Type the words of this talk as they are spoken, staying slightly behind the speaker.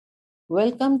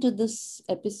Welcome to this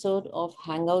episode of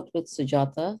Hangout with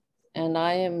Sujata, and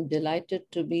I am delighted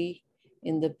to be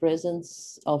in the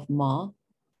presence of Ma,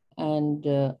 and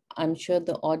I'm sure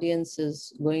the audience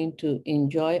is going to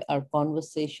enjoy our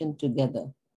conversation together.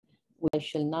 I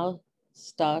shall now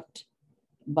start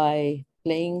by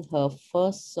playing her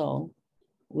first song,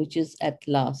 which is At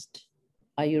Last.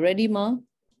 Are you ready, Ma?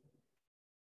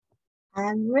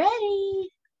 I'm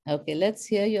ready. Okay, let's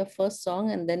hear your first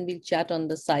song and then we'll chat on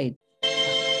the side.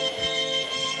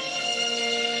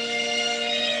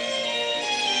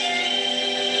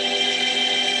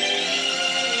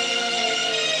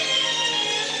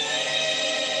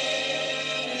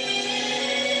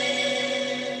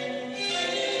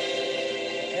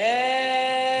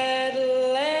 At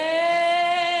last,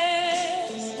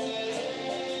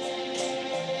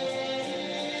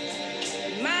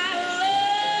 my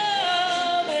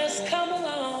love has come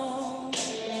along.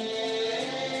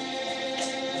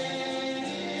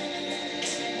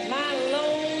 My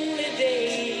lonely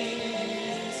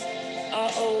days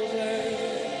are over,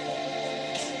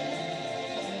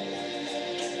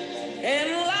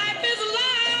 and life is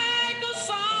like a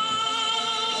song.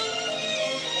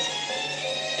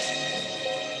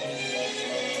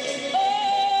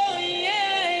 Oh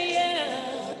yeah,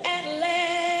 yeah. At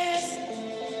last,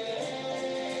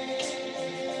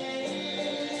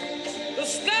 the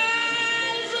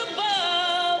skies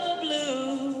above are blue.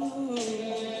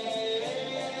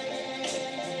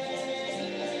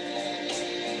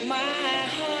 My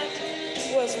heart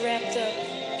was wrapped up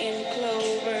in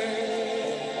clover.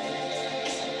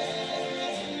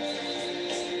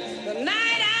 The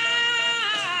night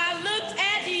I looked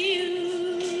at you,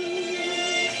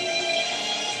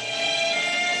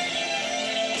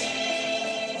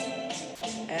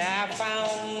 I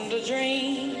found a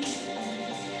dream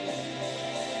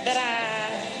that I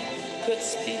could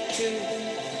speak to,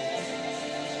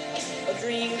 a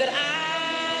dream that I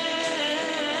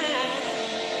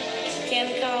can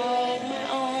call my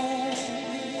own.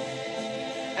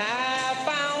 I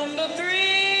found a thrill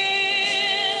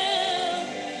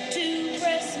to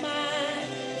press my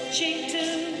cheek to,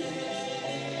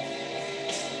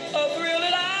 a thrill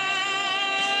that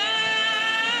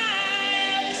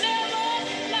I've never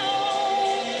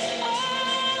known.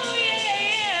 Oh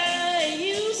yeah,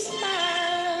 you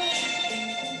smile.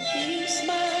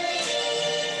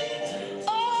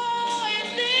 Oh, and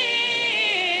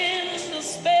then the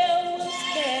spell was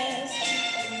cast,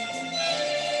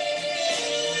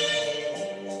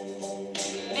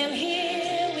 and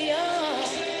here we are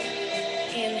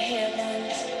in heaven.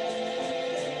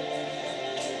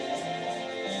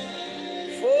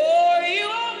 For you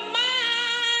are mine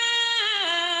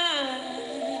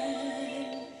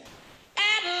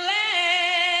at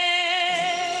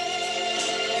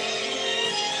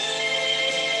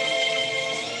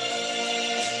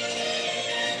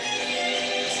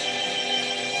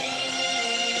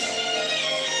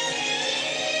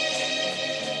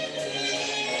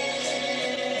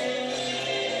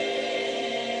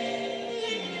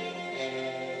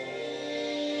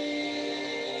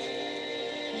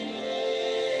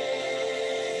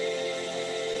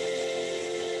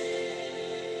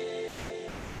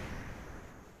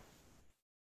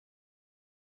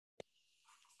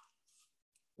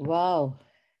Wow.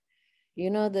 You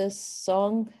know, this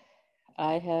song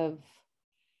I have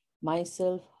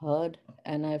myself heard,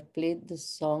 and I've played this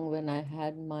song when I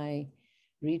had my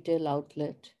retail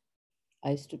outlet.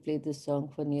 I used to play this song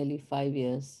for nearly 5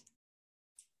 years,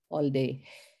 all day.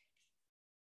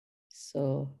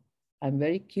 So I'm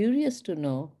very curious to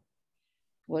know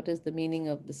what is the meaning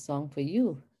of the song for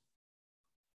you?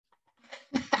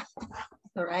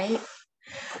 Right.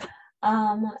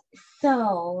 Um,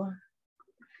 so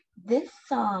this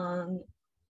song,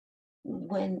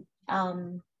 when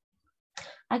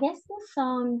I guess this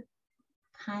song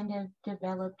kind of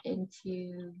developed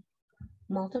into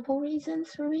multiple reasons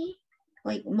for me,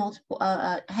 like multiple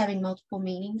having multiple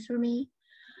meanings for me.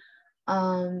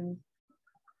 Um,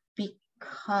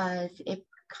 because it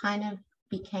kind of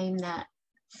became that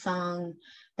song,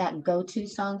 that go-to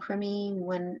song for me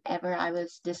whenever I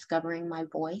was discovering my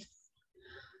voice.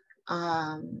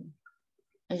 Um,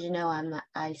 as you know,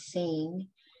 I sing,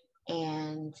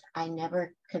 and I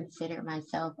never considered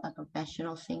myself a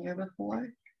professional singer before.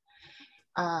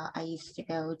 I used to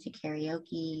go to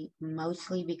karaoke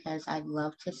mostly because I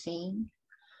love to sing,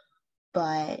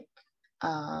 but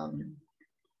I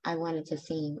wanted to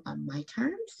sing on my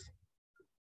terms.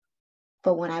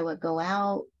 But when I would go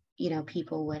out,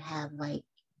 people would have like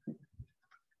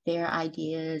their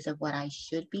ideas of what I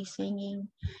should be singing.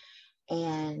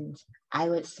 And I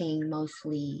would sing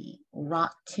mostly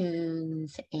rock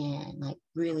tunes and like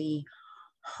really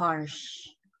harsh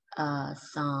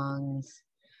songs,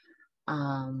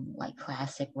 like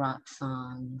classic rock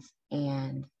songs.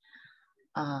 And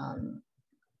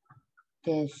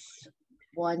this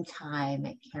one time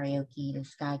at karaoke,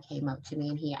 this guy came up to me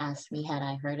and he asked me, had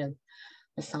I heard of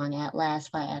the song At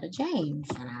Last by Etta James?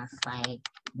 And I was like,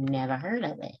 never heard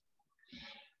of it.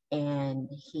 And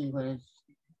he was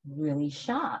really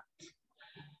shocked.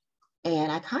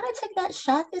 And I kind of took that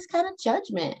shock as kind of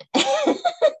judgment. And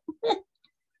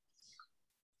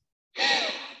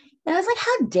I was like,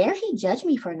 how dare he judge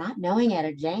me for not knowing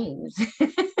Etta James?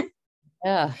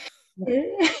 Yeah.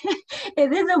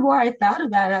 And then the more I thought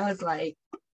about it, I was like,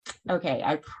 okay,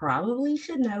 I probably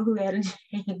should know who Etta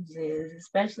James is,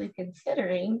 especially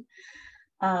considering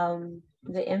the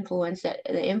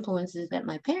influences that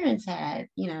my parents had,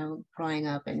 you know, growing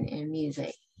up in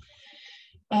music.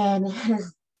 And it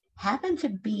has happened to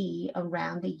be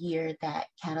around the year that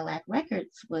Cadillac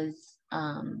Records was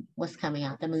coming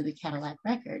out, the movie Cadillac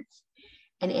Records.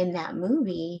 And in that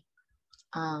movie,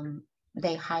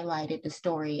 they highlighted the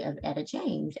story of Etta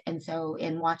James. And so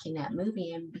in watching that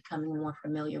movie and becoming more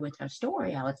familiar with her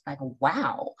story, I was like,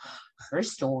 wow, her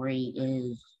story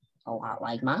is a lot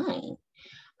like mine.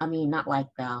 I mean, not like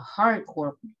the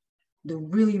hardcore, the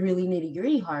really, really nitty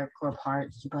gritty hardcore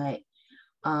parts, but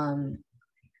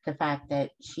the fact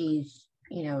that she's,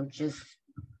 you know, just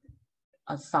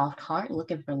a soft heart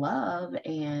looking for love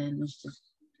and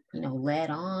just, you know, led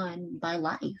on by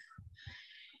life.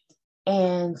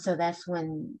 And so that's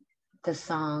when the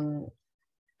song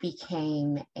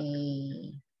became a,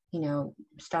 you know,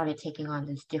 started taking on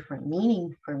this different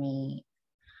meaning for me.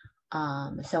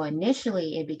 So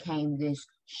initially it became this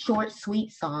short,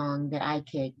 sweet song that I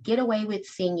could get away with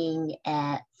singing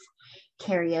at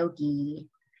karaoke,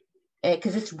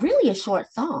 because it's really a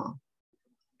short song.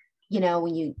 You know,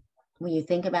 when you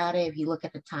think about it, if you look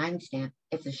at the timestamp,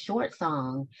 it's a short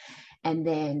song. And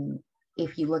then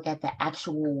if you look at the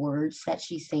actual words that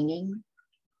she's singing,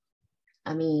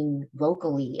 I mean,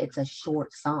 vocally, it's a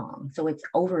short song. So it's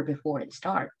over before it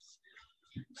starts.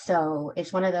 So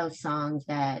it's one of those songs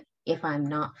that if I'm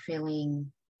not really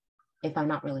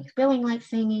feeling like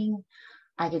singing,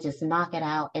 I could just knock it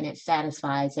out and it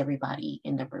satisfies everybody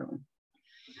in the room.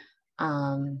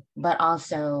 But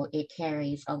also it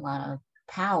carries a lot of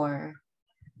power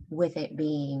with it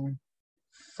being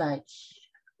such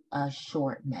a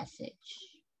short message.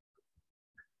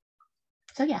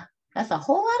 So yeah, that's a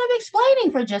whole lot of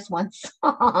explaining for just one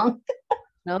song.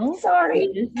 No,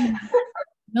 Sorry.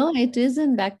 No, it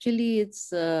isn't. Actually,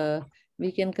 it's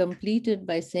we can complete it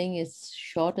by saying it's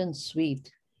short and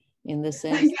sweet, in the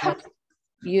sense that,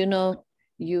 you know,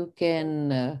 you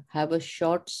can have a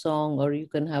short song or you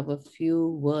can have a few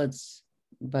words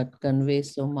but convey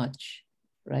so much,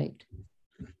 right?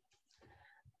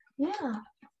 Yeah.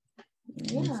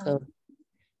 Yeah.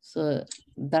 So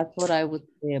that's what I would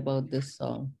say about this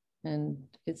song. And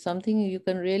it's something you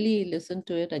can really listen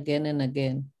to it again and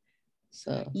again.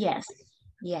 So Yes.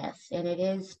 And it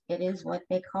is what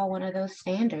they call one of those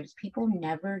standards. People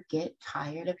never get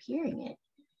tired of hearing it.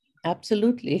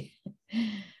 absolutely.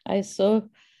 I so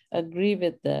agree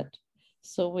with that.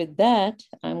 So with that,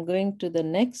 I'm going to the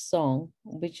next song,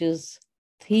 which is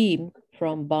Theme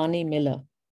from Barney Miller,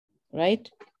 right?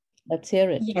 Let's hear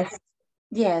it.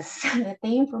 Yes. The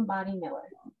theme from Bonnie Miller.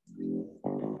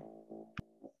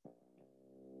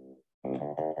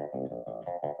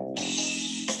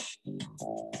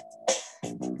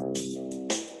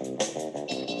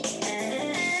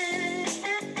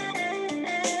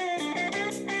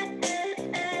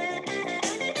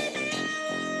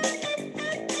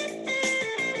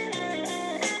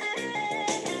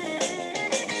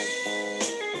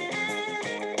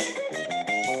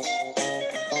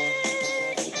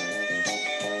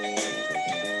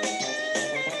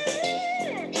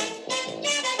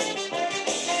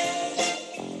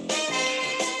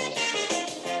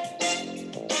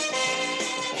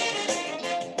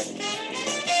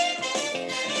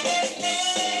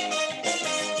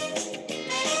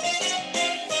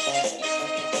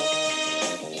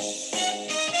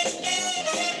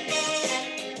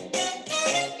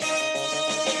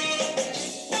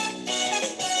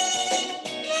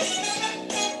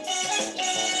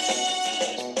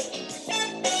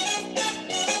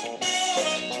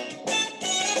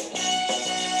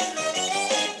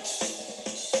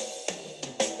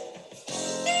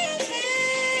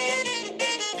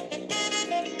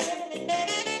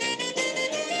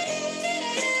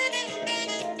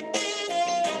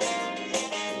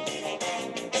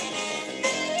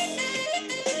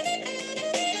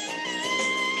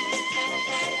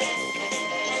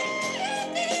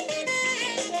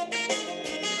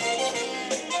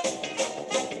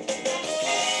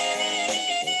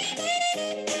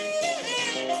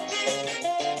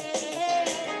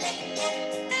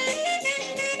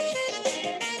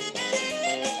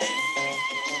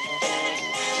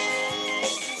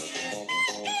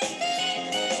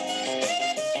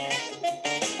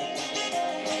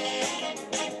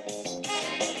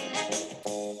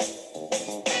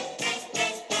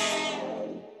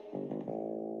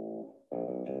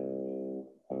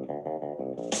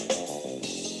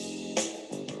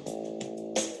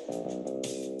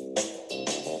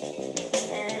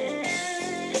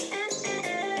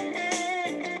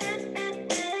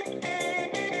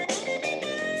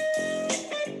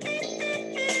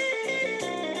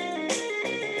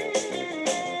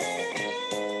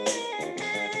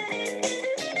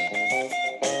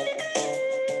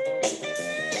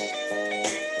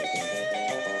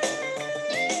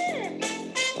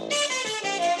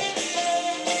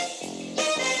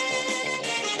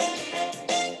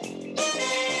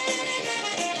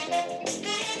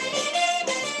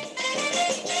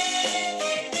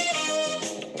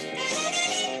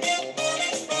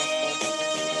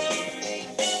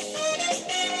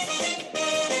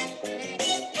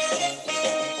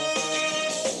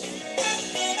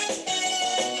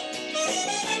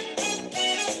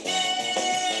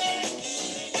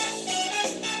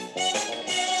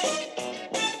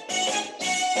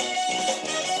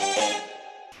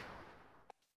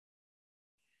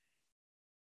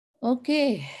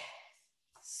 Okay,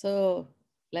 so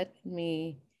let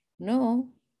me know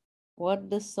what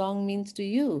this song means to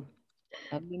you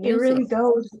of the It music. really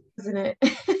goes, doesn't it?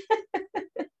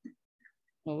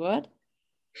 What?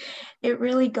 It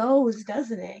really goes,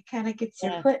 doesn't it? Kind of gets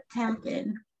your Yeah. foot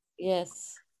tapping.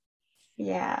 Yes.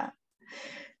 Yeah.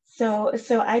 So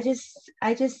I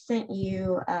just sent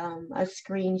you a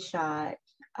screenshot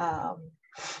um,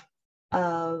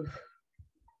 of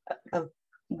of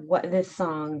what this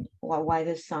song, why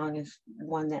this song is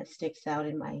one that sticks out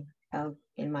in my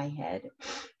head.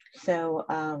 So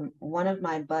one of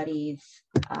my buddies,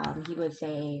 he was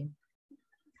the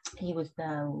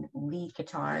lead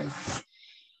guitarist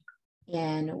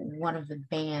in one of the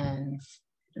bands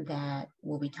that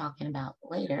we'll be talking about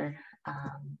later.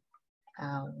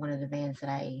 One of the bands that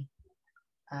I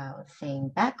sang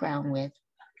background with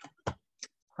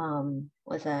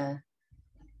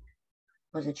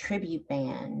was a tribute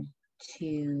band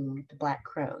to the Black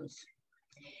Crowes,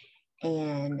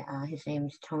 and his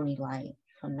name's Tony Light,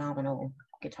 phenomenal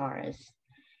guitarist.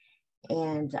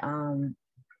 And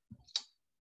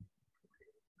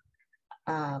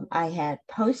I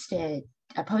posted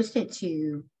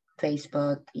to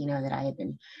Facebook, that I had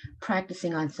been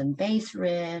practicing on some bass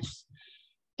riffs,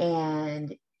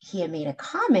 and he had made a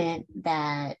comment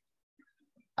that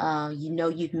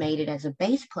you've made it as a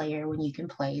bass player when you can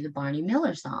play the Barney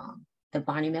Miller song, the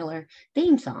Barney Miller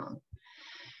theme song.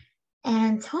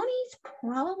 And Tony's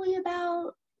probably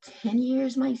about 10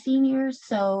 years my senior,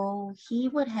 so he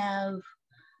would have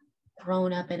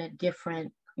grown up in a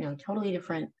different, totally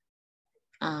different,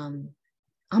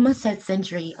 almost said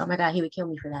century. Oh my God, he would kill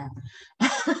me for that.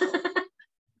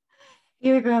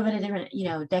 He would grow up in a different,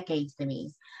 decades than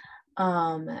me.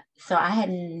 So I had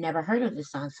never heard of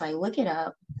this song. So I look it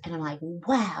up and I'm like,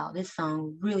 wow, this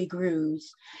song really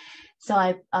grooves. So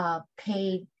I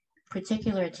paid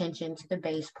particular attention to the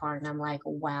bass part and I'm like,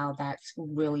 wow, that's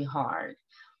really hard.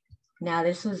 Now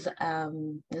this was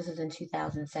in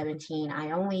 2017.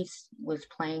 I only was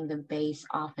playing the bass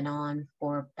off and on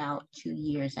for about 2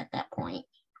 years at that point.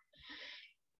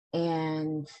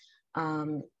 And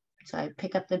so I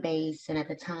pick up the bass, and at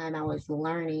the time I was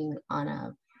learning on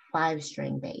a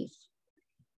 5-string bass.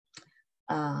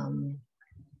 And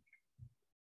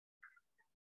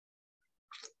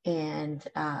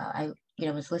I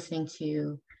was listening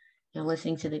to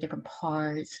the different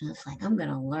parts, and it's like, I'm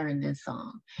gonna learn this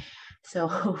song. So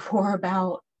for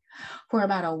about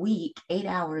a week, 8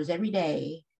 hours every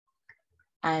day,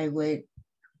 I would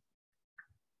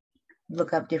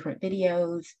look up different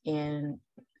videos and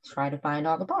try to find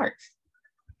all the parts.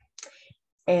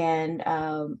 And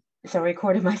so I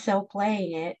recorded myself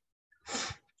playing it,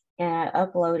 and I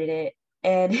uploaded it.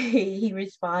 And he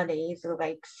responded. He's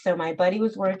like, so my buddy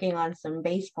was working on some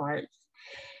bass parts,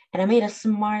 and I made a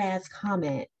smart ass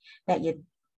comment that you've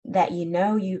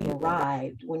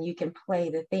arrived when you can play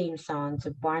the theme song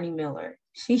to Barney Miller.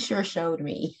 She sure showed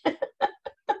me.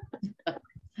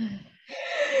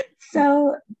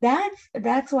 So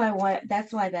that's why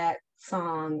that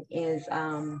song is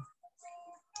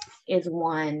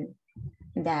one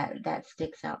that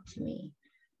sticks out to me.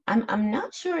 I'm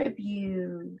not sure if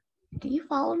do you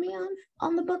follow me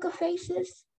on the Book of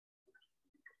Faces?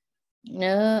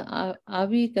 Are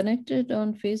we connected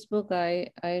on Facebook?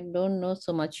 I don't know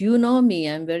so much. You know me,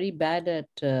 I'm very bad at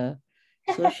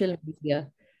social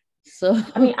media. So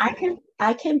I mean,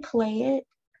 I can play it,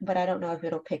 but I don't know if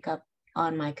it'll pick up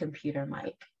on my computer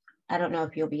mic. I don't know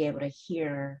if you'll be able to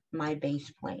hear my bass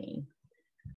playing.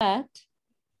 that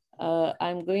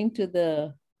I'm going to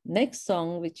the next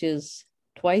song, which is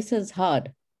Twice as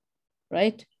Hard,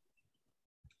 right?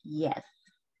 Yes.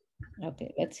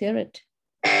 Okay, let's hear it.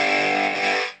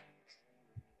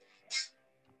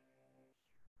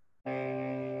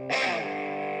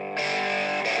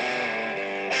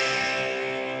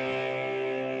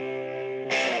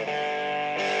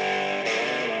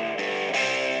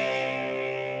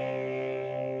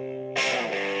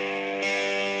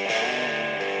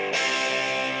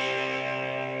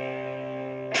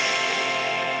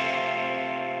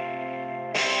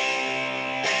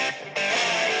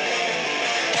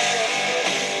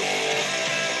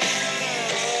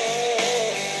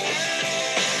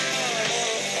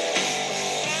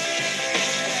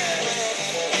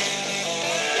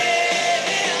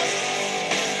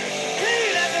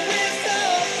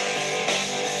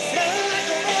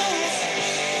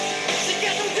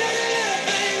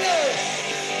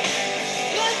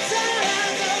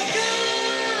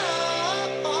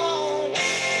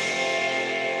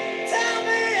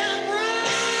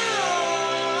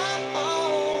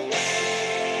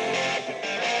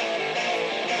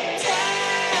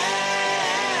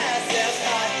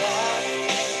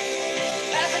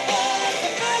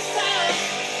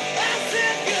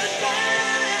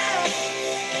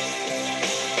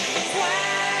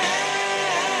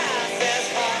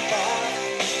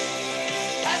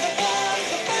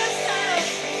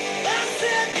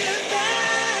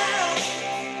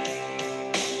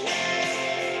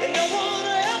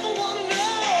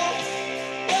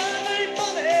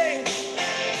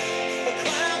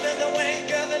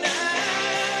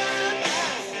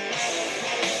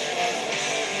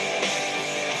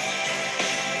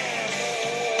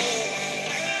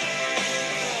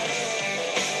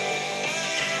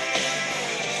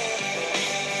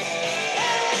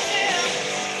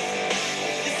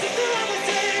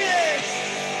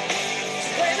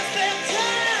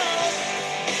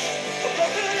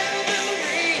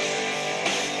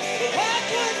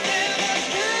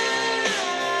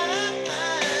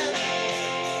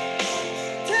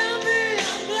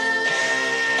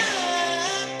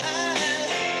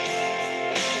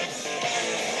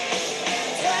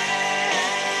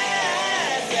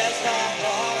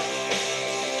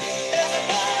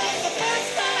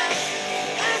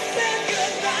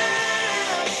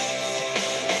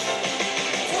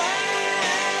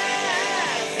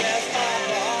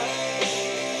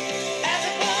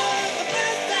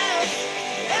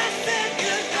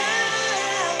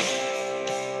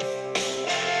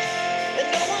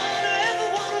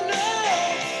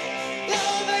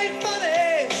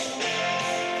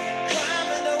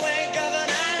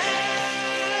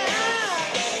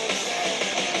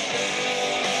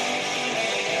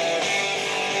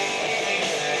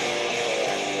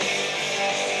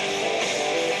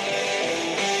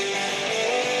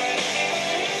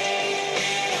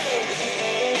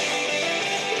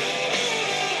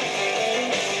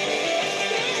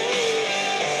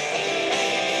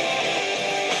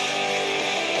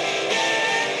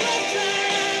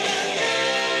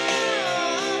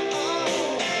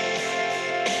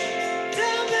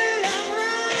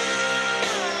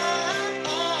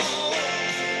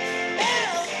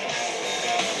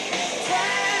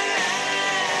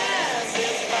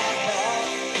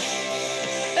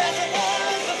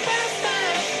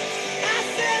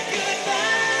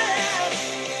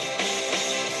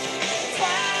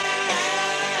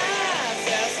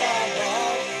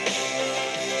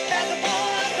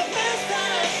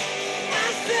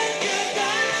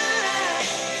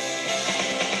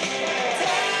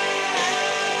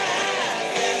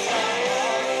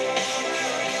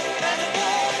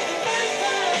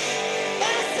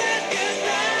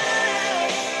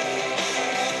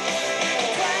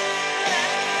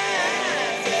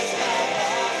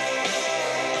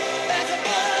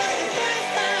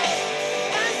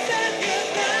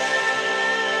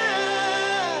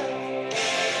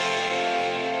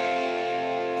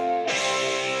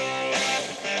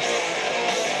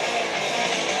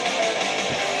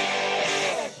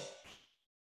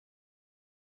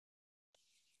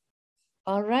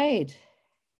 All right.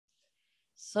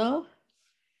 So,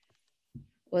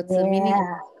 what's the meaning of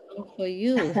the song for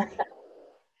you?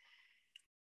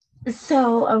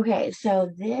 So, okay,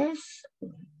 so this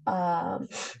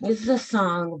is a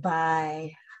song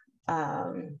by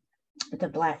the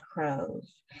Black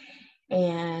Crowes.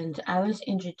 And I was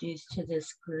introduced to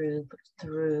this group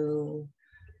through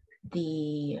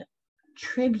the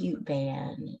tribute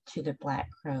band to the Black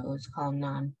Crowes called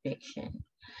Nonfiction.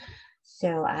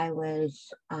 So I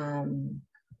was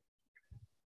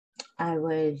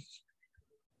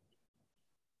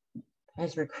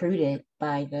recruited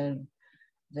by the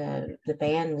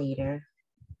band leader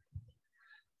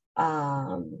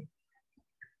to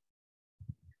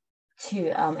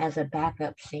as a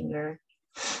backup singer.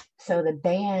 So the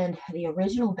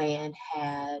original band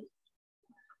had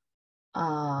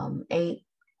eight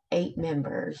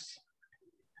members,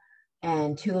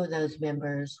 and two of those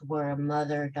members were a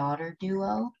mother-daughter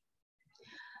duo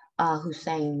who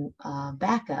sang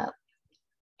backup,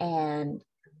 and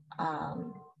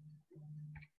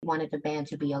wanted the band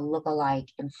to be a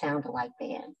look-alike and sound-alike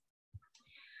band.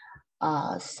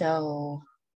 So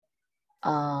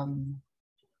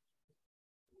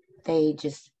they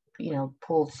just,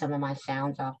 pulled some of my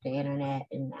sounds off the internet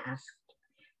and asked,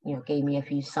 gave me a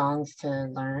few songs to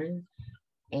learn.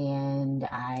 And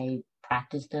I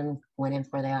practiced them, went in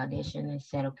for the audition and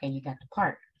said, okay, you got the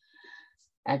part.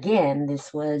 Again,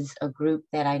 this was a group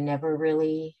that I never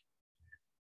really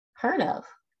heard of.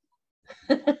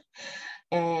 And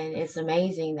it's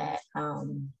amazing that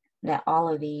that all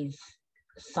of these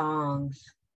songs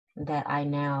that I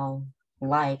now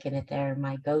like, and that they're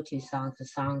my go-to songs, the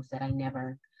songs that I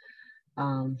never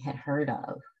had heard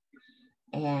of.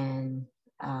 And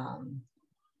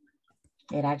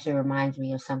it actually reminds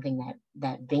me of something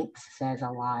that Binks says a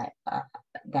lot,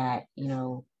 that,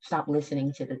 stop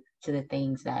listening to the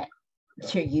things that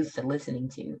you're used to listening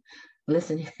to.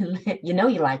 Listen, you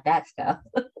like that stuff.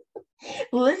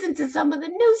 Listen to some of the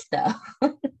new stuff.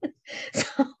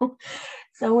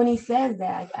 So when he says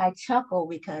that, I chuckle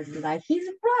because he's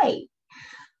right.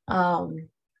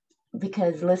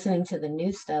 Because listening to the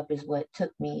new stuff is what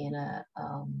took me in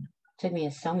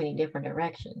so many different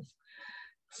directions.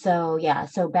 So yeah,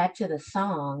 so back to the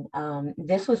song.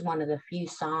 This was one of the few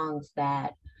songs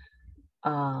that,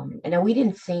 and we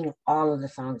didn't sing all of the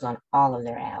songs on all of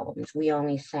their albums. We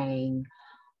only sang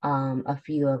a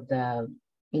few of the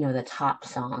the top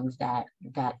songs that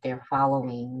their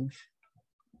following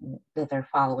would have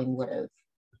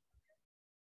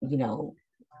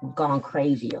gone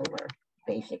crazy over,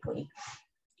 basically.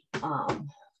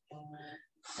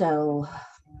 So,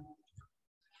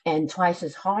 and Twice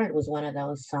as Hard was one of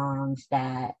those songs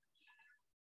that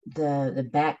the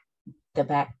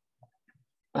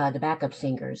backup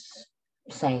singers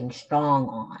sang strong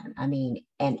on. I mean,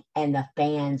 and the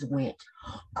fans went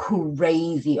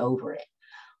crazy over it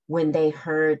when they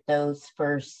heard those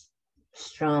first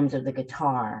strums of the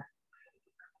guitar.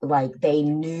 Like, they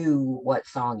knew what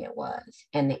song it was,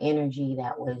 and the energy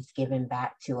that was given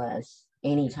back to us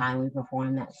anytime we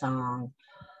performed that song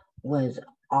was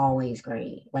always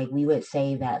great. Like, we would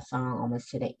save that song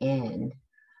almost to the end,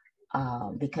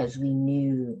 because we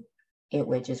knew it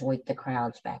would just wake the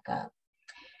crowds back up.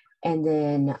 And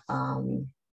then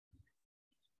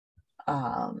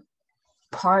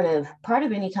part of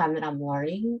any time that I'm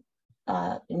learning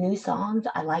new songs,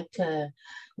 I like to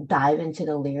dive into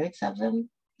the lyrics of them,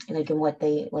 like, and what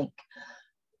they like.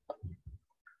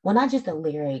 Well, not just the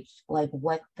lyrics, like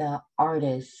what the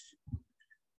artist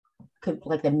could,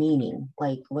 like the meaning,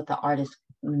 like what the artist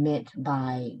meant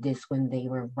by this when they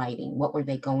were writing. What were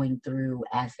they going through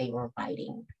as they were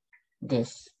writing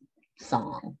this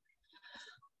song?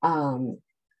 And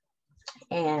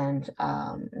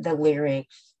the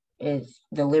lyrics, I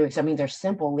mean, they're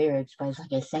simple lyrics, but it's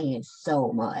like it's saying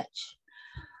so much.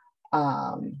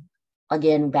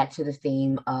 Again, back to the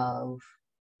theme of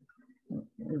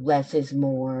less is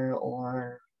more,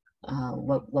 or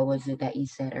what was it that you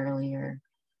said earlier?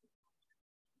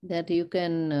 That you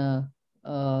can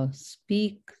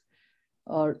speak,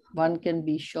 or one can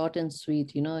be short and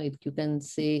sweet, you can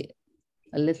say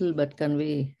a little but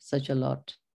convey such a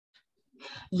lot.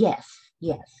 Yes.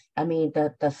 I mean,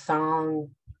 the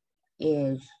song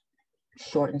is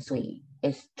short and sweet.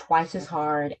 It's twice as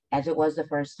hard as it was the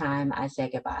first time I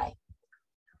said goodbye.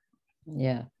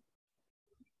 Yeah.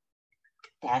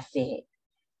 That's it.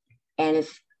 And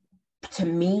it's, to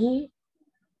me,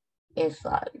 it's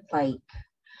like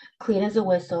clean as a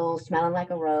whistle, smelling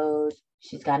like a rose.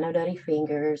 She's got no dirty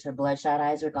fingers. Her bloodshot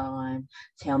eyes are gone.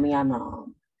 Tell me I'm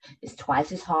wrong. It's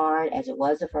twice as hard as it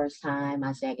was the first time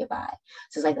I said goodbye.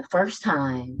 So it's like the first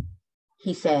time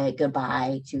he said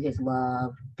goodbye to his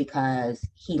love because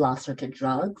he lost her to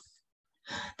drugs.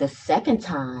 The second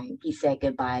time, he said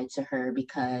goodbye to her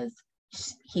because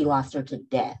he lost her to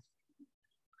death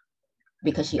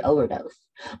because she overdosed.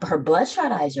 But her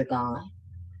bloodshot eyes are gone.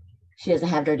 She doesn't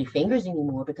have dirty fingers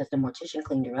anymore because the mortician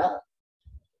cleaned her up.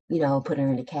 You know, put her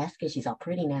in the casket. She's all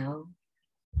pretty now.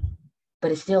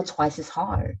 But it's still twice as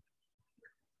hard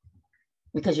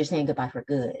because you're saying goodbye for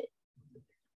good.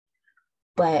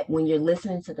 But when you're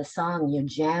listening to the song, you're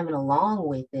jamming along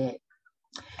with it.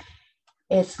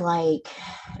 It's like,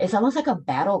 it's almost like a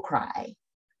battle cry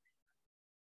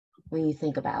when you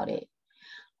think about it.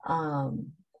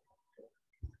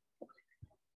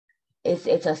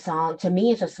 It's a song, to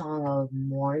me, it's a song of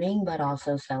mourning, but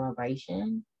also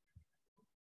celebration.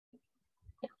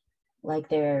 Like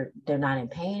they're not in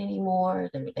pain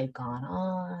anymore. They've gone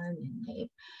on and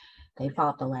they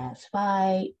fought the last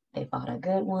fight. They fought a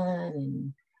good one.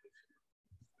 And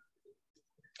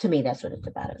to me, that's what it's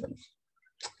about, at least.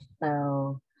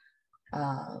 So,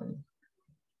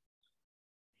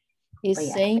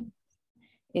 is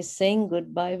saying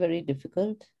goodbye very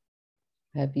difficult?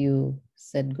 Have you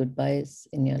said goodbyes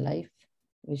in your life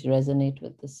which resonate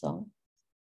with the song?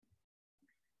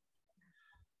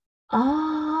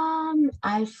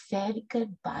 I said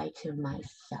goodbye to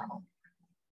myself.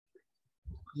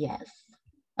 Yes,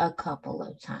 a couple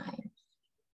of times.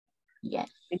 Yes.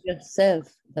 To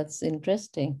yourself, that's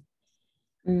interesting.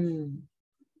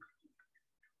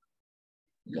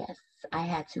 Yes, I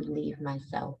had to leave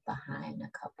myself behind a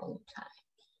couple of times.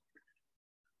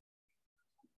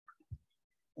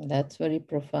 That's very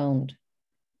profound.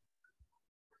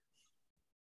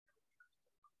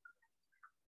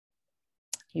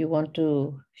 You want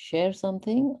to share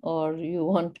something, or you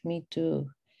want me to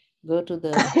go to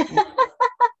the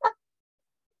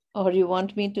or you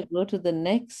want me to go to the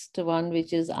next one,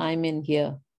 which is I'm in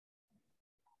here?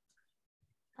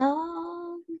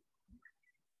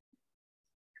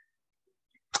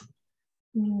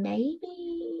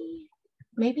 Maybe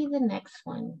the next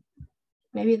one.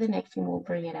 Maybe the next one will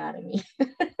bring it out of me.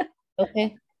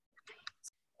 Okay.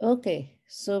 Okay,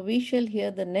 so we shall hear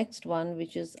the next one,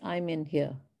 which is I'm in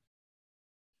here.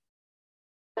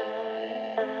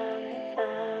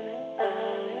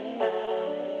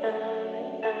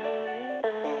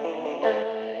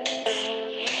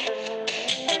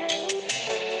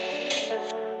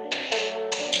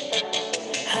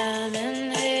 I'm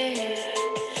in here.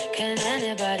 Can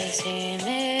anybody see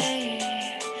me?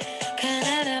 Can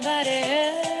anybody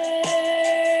hear?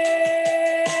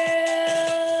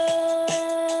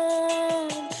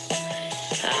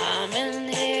 I'm in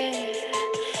here,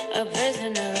 a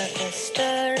prisoner of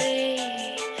history.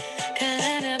 Can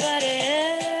anybody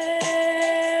hear?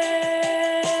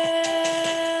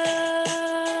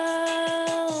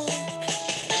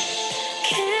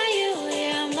 Can you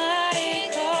hear my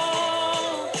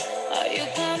call? Are you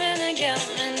coming to get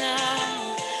me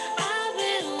now? I've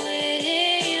been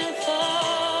waiting for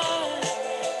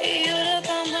you to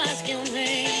come rescue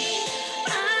me. I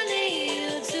need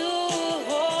you to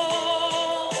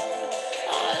hold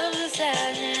all of the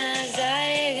sadness I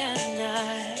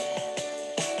cannot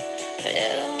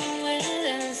live with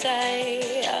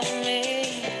inside of me.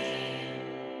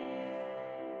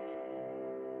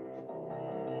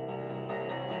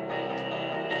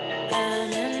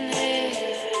 I'm in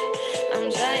here.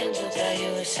 I'm trying to tell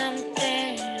you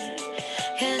something.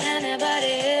 Can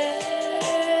anybody hear?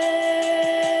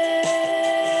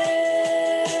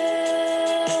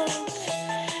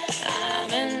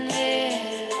 I'm in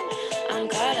here. I'm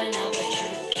calling out, but you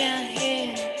can't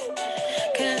hear.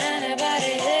 Can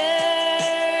anybody hear?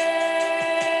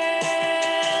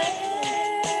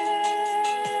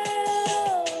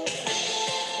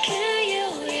 Can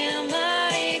you hear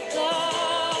my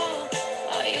call?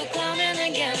 Are you coming to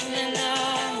get me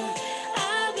now?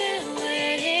 I've been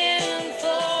waiting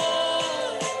for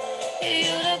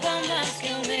you to come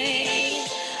rescue me.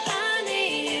 I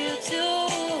need you to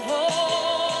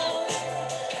hold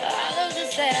all of the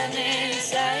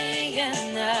sadness I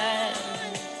cannot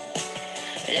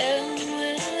live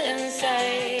with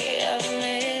inside of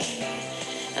me.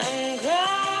 I'm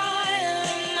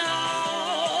crying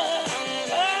out, I'm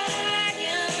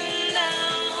breaking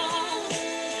down.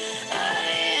 I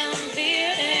am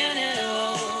feeling it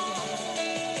all,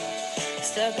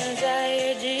 stuck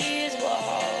inside these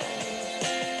walls.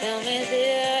 Tell me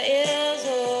there is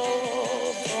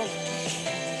hope for me.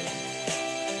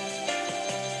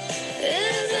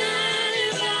 Is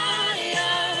anybody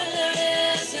out there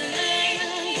listening?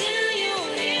 Can you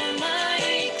hear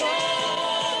my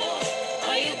call?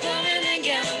 Are you coming to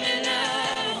get me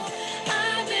now?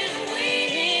 I've been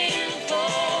waiting for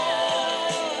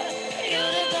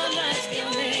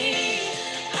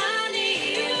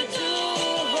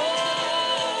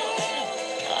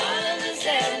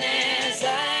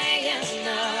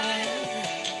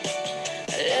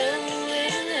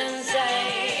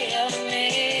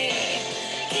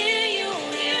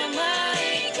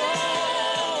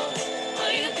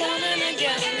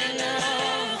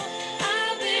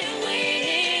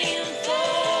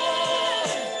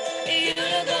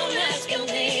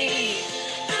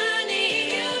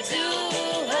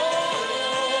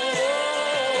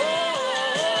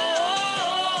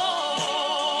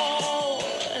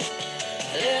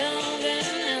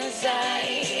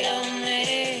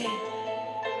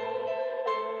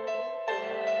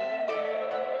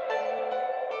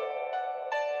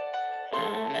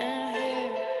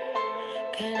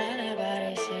Can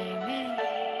anybody see me?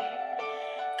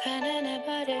 Can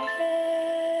anybody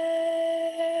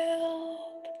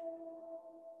help?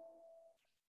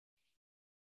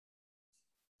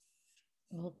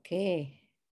 Okay.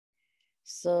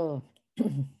 So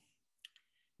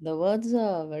the words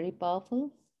are very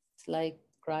powerful. It's like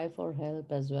cry for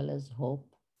help as well as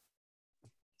hope.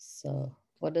 So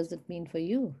what does it mean for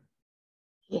you?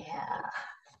 Yeah.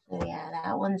 So yeah,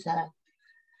 that one's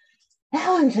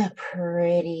a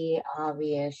pretty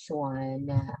obvious one.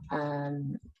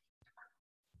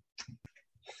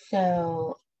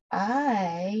 So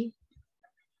I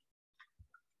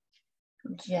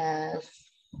just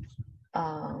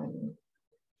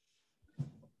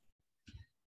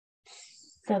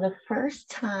so the first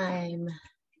time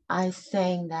I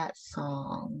sang that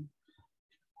song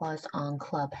was on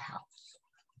Clubhouse.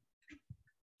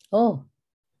 Oh,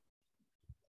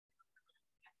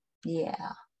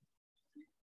 Yeah.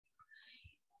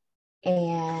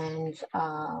 And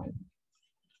I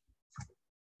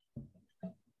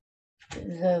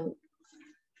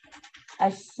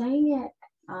sang it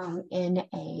in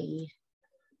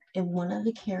one of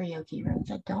the karaoke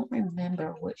rooms. I don't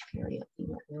remember which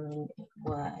karaoke room it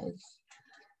was.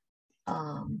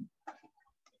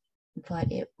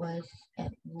 But it was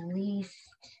at least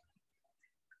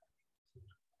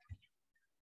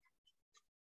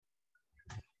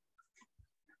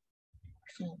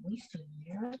a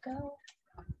year ago.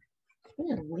 It's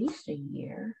been at least a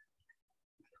year.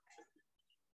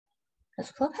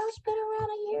 Has Clubhouse been around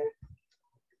a year?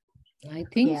 I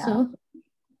think Yeah. so.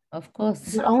 Of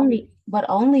course. But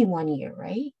only 1 year,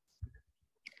 right?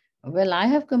 Well, I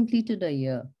have completed a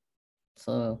year.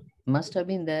 So must have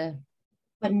been there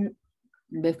But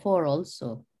before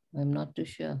also. I'm not too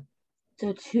sure.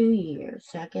 so 2 years.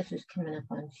 So I guess it's coming up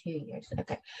on 2 years.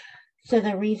 Okay. So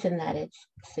the reason that it's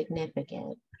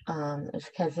significant is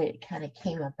because it kind of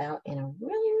came about in a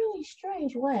really, really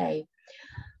strange way.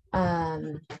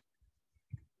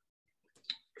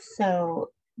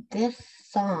 So this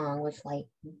song was like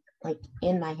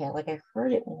in my head. Like I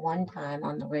heard it one time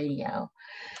on the radio,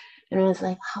 and I was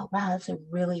like, oh wow, that's a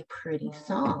really pretty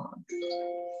song.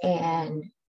 And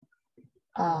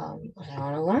I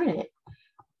want to learn it.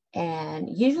 And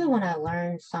usually when I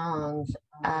learn songs,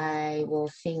 I will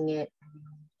sing it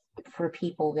for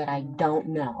people that I don't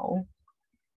know,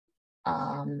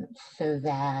 so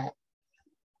that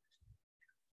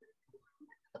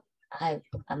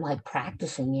I'm like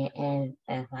practicing it. And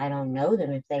if I don't know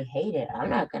them, if they hate it, I'm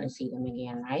not going to see them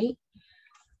again, right?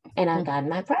 And I got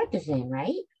my practice in,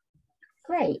 right?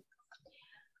 Great.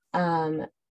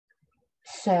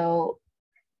 So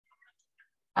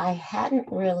I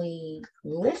hadn't really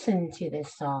listened to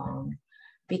this song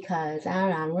because I don't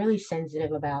know, I'm really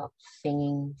sensitive about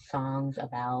singing songs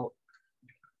about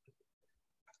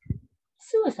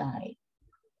suicide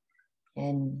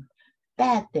and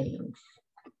bad things.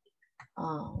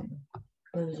 But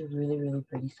it was a really, really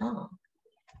pretty song.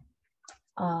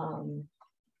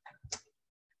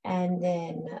 And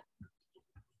then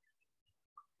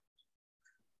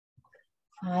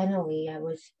finally I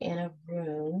was in a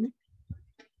room.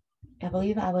 I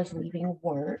believe I was leaving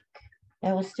work.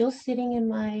 I was still sitting in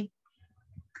my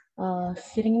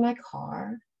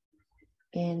car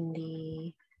in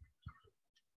the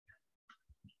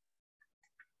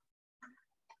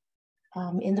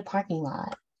parking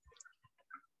lot.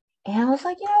 And I was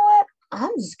like, you know what?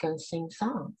 I'm just gonna sing a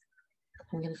song.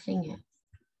 I'm gonna sing it.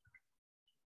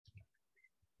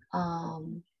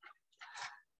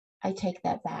 I take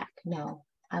that back. No,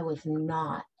 I was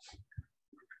not.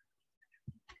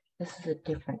 This is a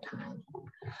different time.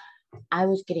 I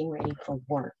was getting ready for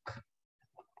work.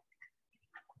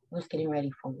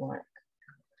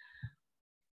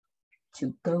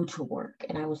 To go to work,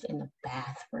 and I was in the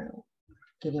bathroom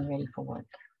getting ready for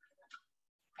work.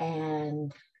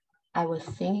 And I was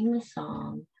singing the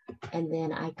song, and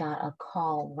then I got a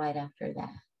call right after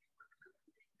that.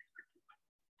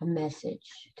 A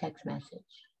text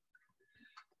message.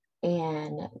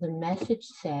 And the message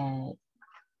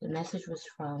was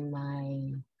from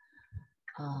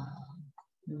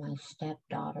my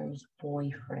stepdaughter's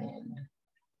boyfriend,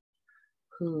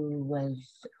 who was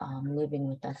living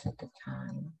with us at the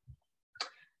time.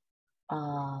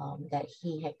 That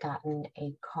he had gotten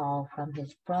a call from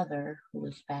his brother, who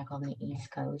was back on the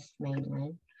East Coast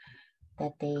mainland,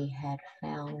 that they had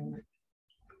found,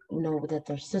 that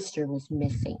their sister was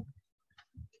missing.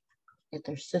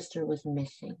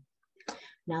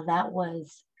 Now that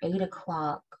was 8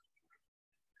 o'clock.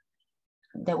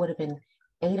 That would have been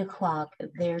 8 o'clock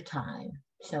their time.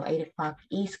 So 8 o'clock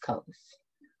East Coast.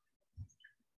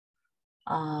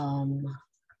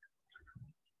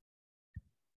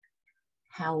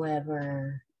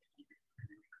 However,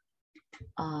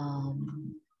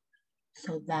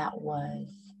 so that was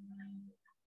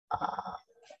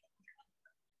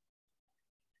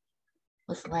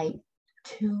like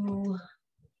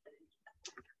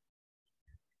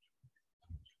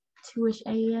 2-ish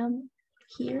a.m.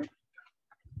 here.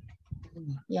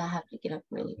 Yeah, I have to get up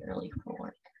really early for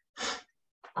work.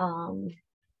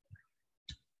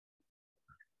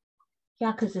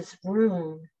 Yeah, because this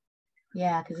room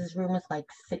is like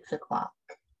 6 o'clock.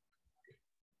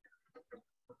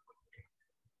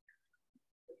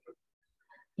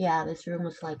 Yeah, this room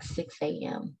was like 6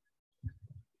 a.m.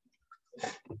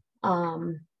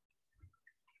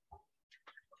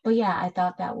 But yeah, I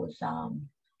thought that was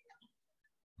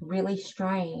really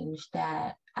strange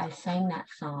that I sang that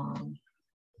song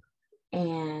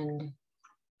and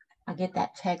I get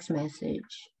that text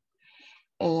message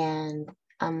and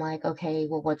I'm like, okay,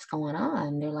 well, what's going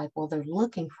on? They're like, well, they're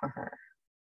looking for her.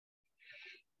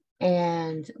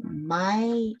 And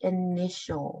my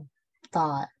initial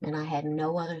thought, and I had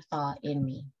no other thought in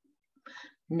me,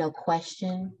 no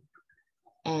question,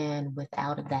 and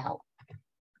without a doubt,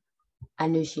 I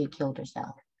knew she had killed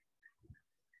herself.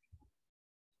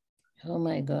 Oh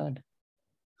my God.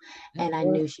 And I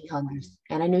knew she hung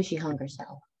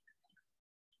herself.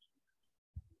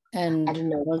 And I didn't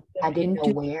know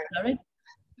where.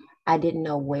 I didn't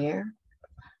know where.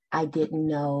 I didn't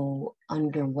know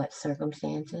under what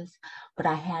circumstances, but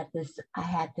I had this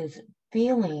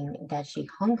feeling that she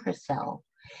hung herself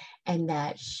and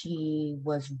that she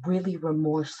was really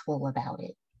remorseful about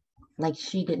it. Like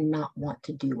she did not want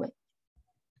to do it.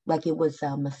 Like it was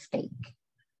a mistake.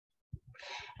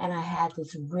 And I had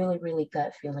this really, really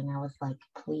gut feeling. I was like,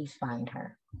 please find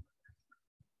her.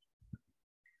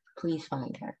 Please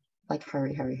find her. Like,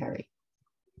 hurry, hurry, hurry.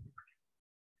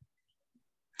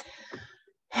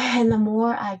 And the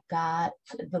more I got,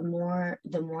 the more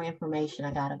information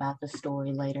I got about the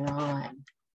story later on.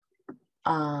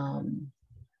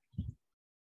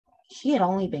 She had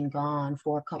only been gone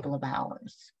for a couple of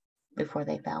hours before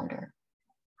they found her.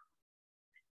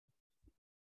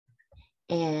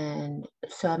 And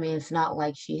so, I mean, it's not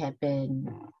like she had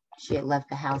left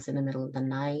the house in the middle of the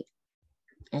night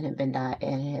and had been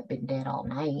dead all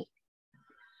night.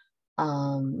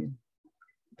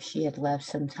 She had left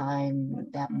sometime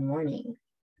that morning.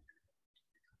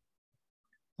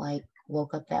 Like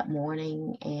woke up that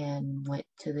morning and went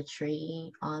to the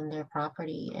tree on their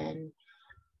property and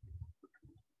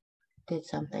did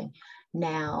something.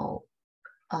 Now,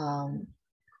 I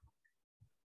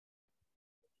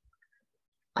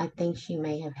think she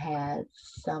may have had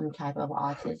some type of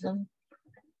autism,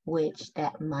 which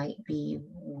that might be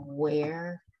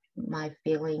where my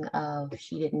feeling of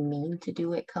she didn't mean to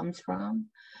do it comes from,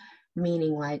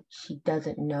 meaning like she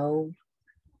doesn't know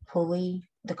fully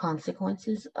the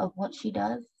consequences of what she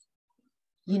does.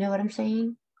 You know what I'm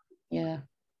saying? Yeah.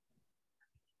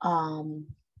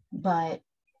 But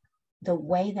the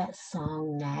way that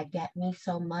song nagged at me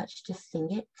so much to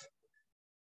sing it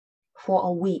for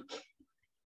a week,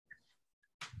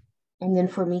 and then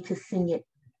for me to sing it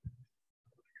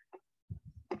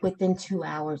within 2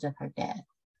 hours of her death,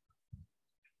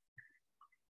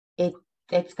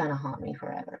 it's gonna haunt me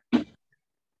forever.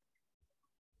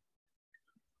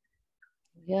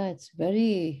 Yeah, it's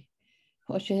very,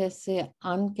 what should I say,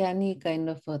 uncanny kind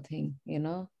of a thing, you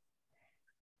know?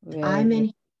 Where, I'm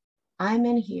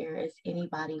in here as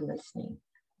anybody listening.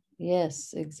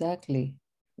 yes, exactly.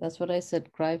 That's what I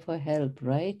said, cry for help,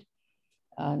 right?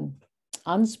 And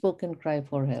unspoken cry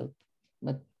for help,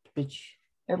 but which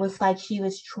It was like she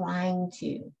was trying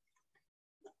to,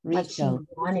 like reach she out.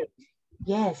 wanted,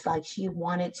 yes, like she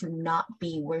wanted to not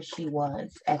be where she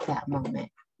was at that moment.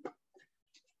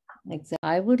 Exactly.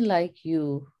 I would like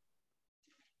you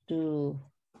to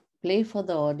play for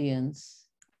the audience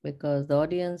because the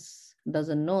audience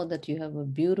doesn't know that you have a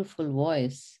beautiful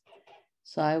voice.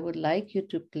 So I would like you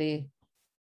to play,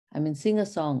 sing a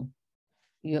song.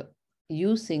 You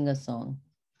sing a song.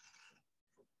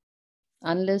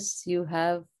 Unless you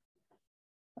have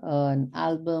an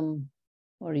album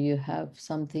or you have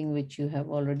something which you have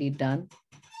already done,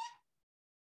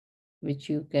 which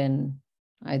you can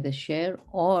either share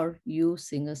or you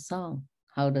sing a song.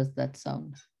 How does that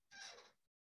sound?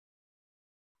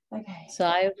 Okay. So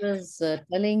I was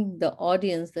telling the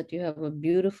audience that you have a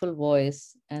beautiful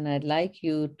voice and I'd like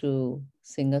you to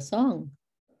sing a song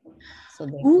so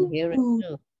they can hear it Ooh.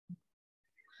 too.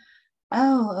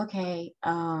 Oh, okay.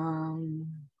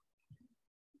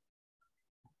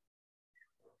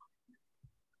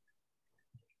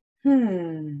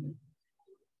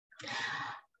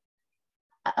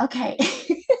 Okay.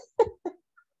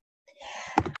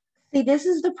 See, this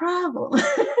is the problem.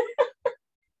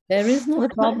 There is no When-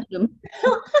 problem.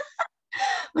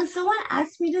 When someone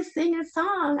asks me to sing a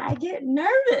song, I get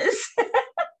nervous.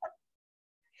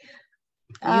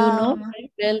 You know Um,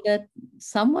 very well that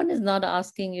someone is not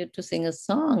asking you to sing a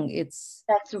song. It's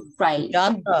That's right.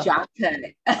 Sujata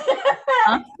Sujata.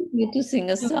 asking you to sing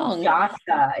a song.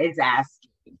 Sujata is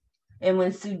asking. And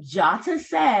when Sujata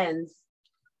says,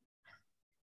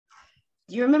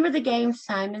 do you remember the game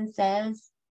Simon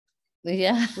Says?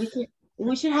 Yeah.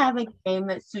 We should have a game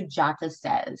that Sujata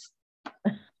Says.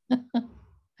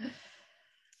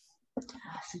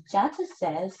 Sujata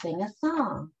says, sing a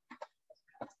song.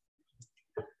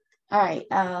 All right.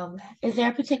 Is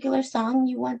there a particular song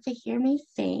you want to hear me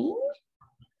sing?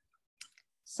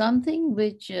 Something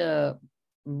which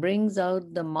brings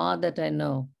out the Ma that I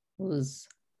know, who's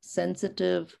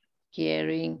sensitive,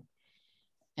 caring,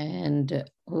 and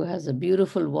who has a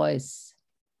beautiful voice.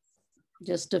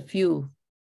 Just a few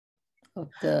of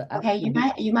the. Okay,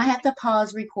 you might have to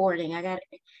pause recording.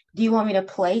 Do you want me to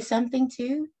play something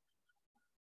too?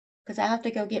 Because I have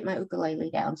to go get my ukulele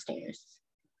downstairs.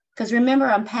 Because remember,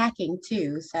 I'm packing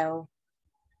too, so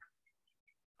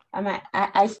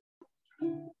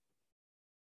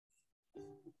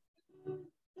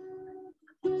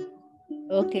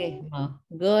Okay, Ma,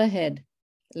 go ahead.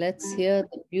 Let's hear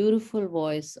the beautiful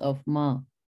voice of Ma.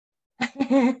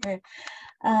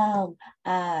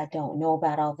 I don't know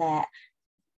about all that.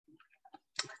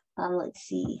 Let's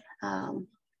see. I'll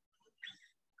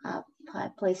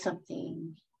play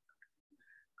something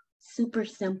super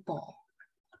simple.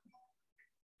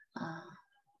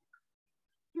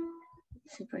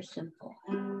 Super simple.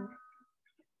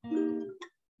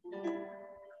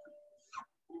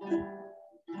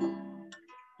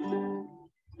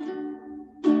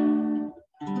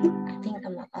 I think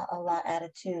I'm a lot out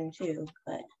of tune too,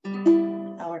 but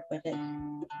I'll work with it.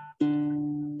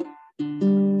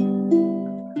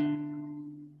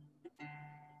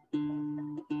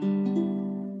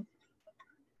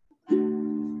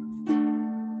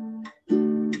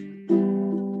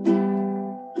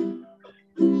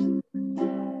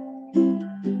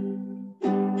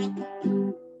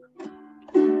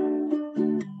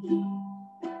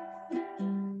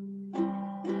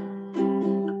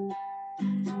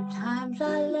 Sometimes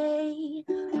I lay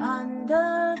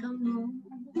under the moon.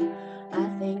 I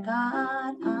thank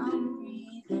God I'm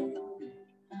breathing.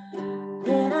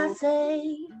 Then I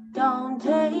say, don't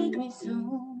take me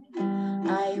soon.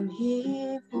 I am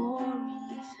here for a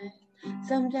reason.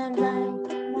 Sometimes I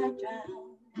might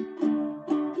drown.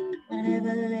 I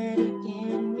never let it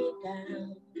get me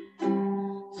down.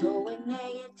 So when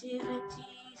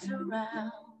negativity's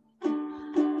around,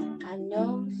 I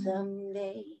know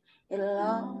someday it'll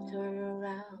all turn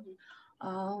around.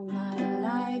 All my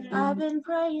life I've been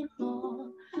praying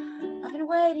for, I've been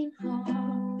waiting for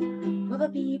the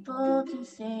people to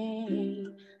say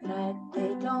that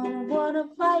they don't want to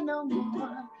fight no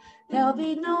more. There'll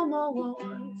be no more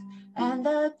wars, and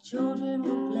the children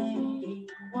will play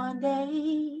one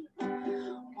day,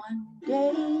 one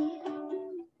day,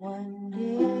 one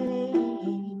day,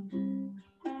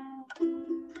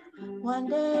 one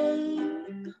day,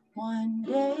 one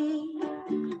day,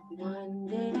 one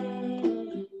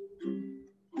day.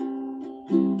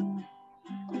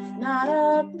 It's not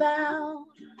about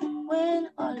win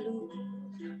or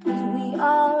lose, 'cause we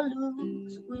all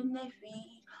lose when they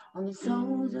feed on the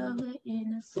souls of the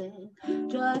innocent.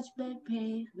 Judgment,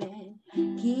 pavement,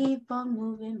 keep on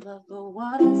moving, but the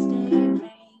water stay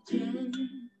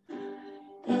raging.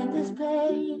 In this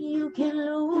pain, you can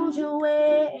lose your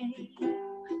way.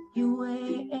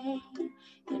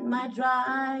 It might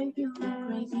drive you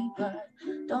crazy, but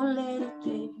don't let it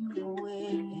give you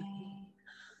away.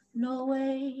 No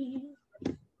way.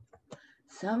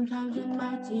 Sometimes in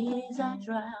my tears I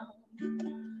drown,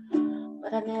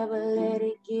 but I never let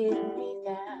it get me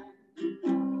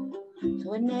down. So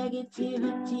when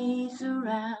negativity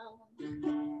surrounds,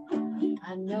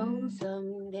 I know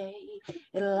someday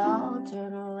it'll all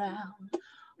turn around.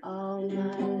 All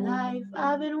my life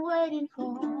I've been waiting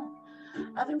for,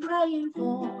 I've been praying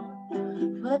for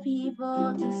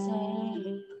people to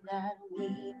say that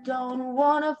we don't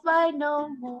want to fight no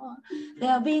more.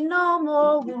 There'll be no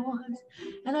more wars,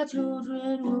 and our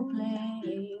children will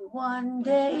play one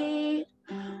day,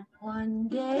 one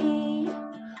day,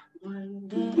 one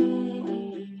day,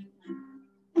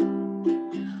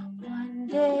 one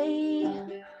day,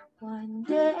 one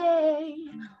day,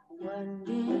 one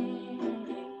day.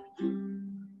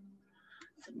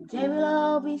 Someday we'll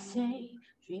all be safe,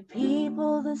 treat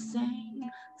people the same,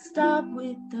 stop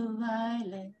with the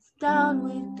violence, down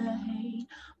with the hate.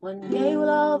 One day we'll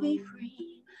all be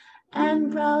free,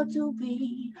 and proud to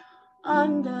be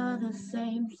under the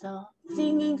same song,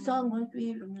 singing song with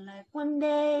freedom like one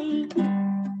day,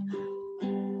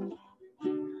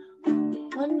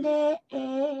 one day,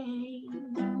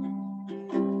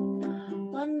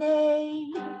 one day,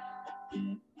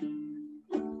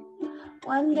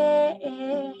 one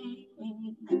day.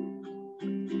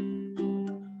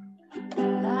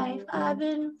 Life I've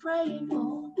been praying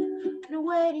for and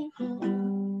waiting for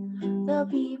the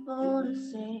people to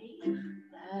say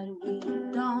that we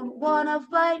don't wanna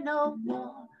fight no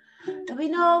more. There'll be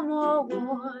no more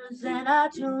wars, and our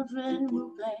children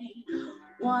will play.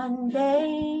 One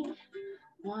day,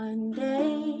 one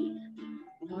day,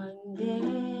 one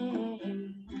day,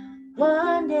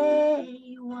 one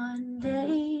day, one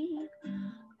day,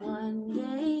 one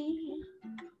day,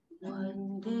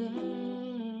 one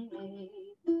day.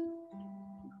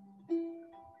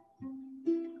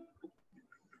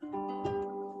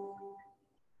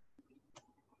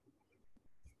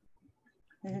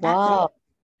 And that's Wow, it.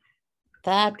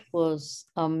 that was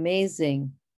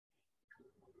amazing.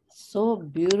 So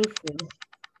beautiful.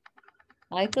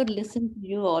 I could listen to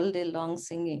you all day long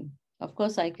singing. Of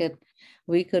course,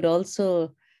 we could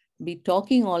also be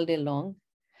talking all day long,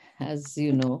 as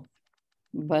you know,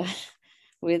 but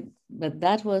but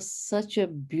that was such a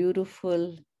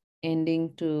beautiful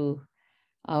ending to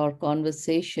our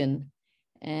conversation.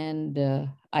 And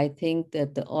I think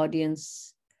that the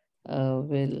audience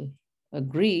will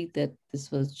agree that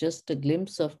this was just a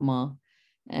glimpse of Ma,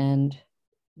 and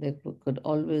there could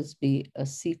always be a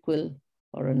sequel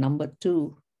or a number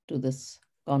two to this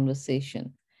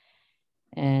conversation.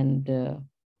 And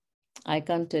I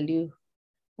can't tell you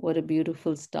what a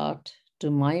beautiful start to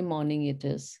my morning it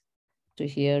is to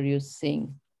hear you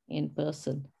sing in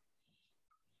person.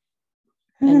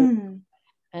 And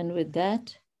with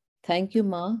that, thank you,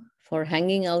 Ma, for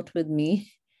hanging out with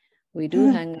me. We do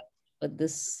hang out, but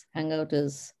this hangout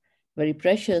is very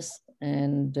precious,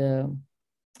 and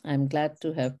I'm glad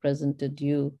to have presented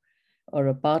you or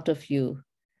a part of you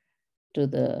to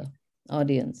the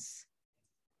audience.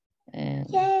 And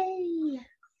Yay!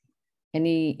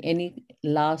 any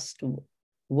last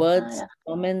words,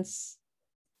 comments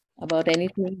about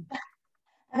anything?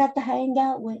 I got to hang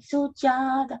out with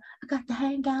Sujata. I got to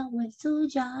hang out with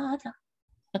Sujata.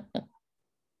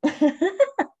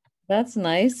 That's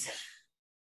nice.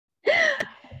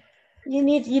 You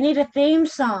need a theme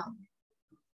song.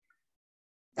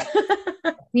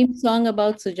 Theme song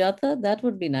about Sujata, that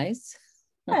would be nice.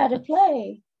 I had to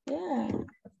play. Yeah.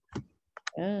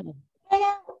 Yeah. Hang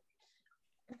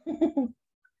out.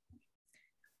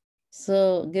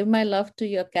 So give my love to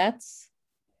your cats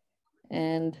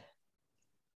and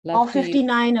love All to you.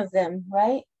 59 of them,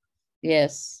 right?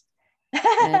 Yes.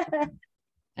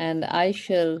 And I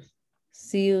shall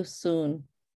see you soon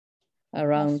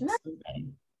around Yes,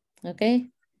 sometime. Okay?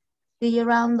 see you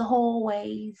around the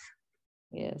hallways.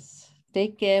 Yes.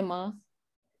 Take care, Ma.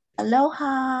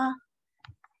 Aloha.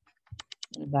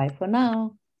 Bye for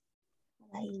now.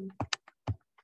 Bye.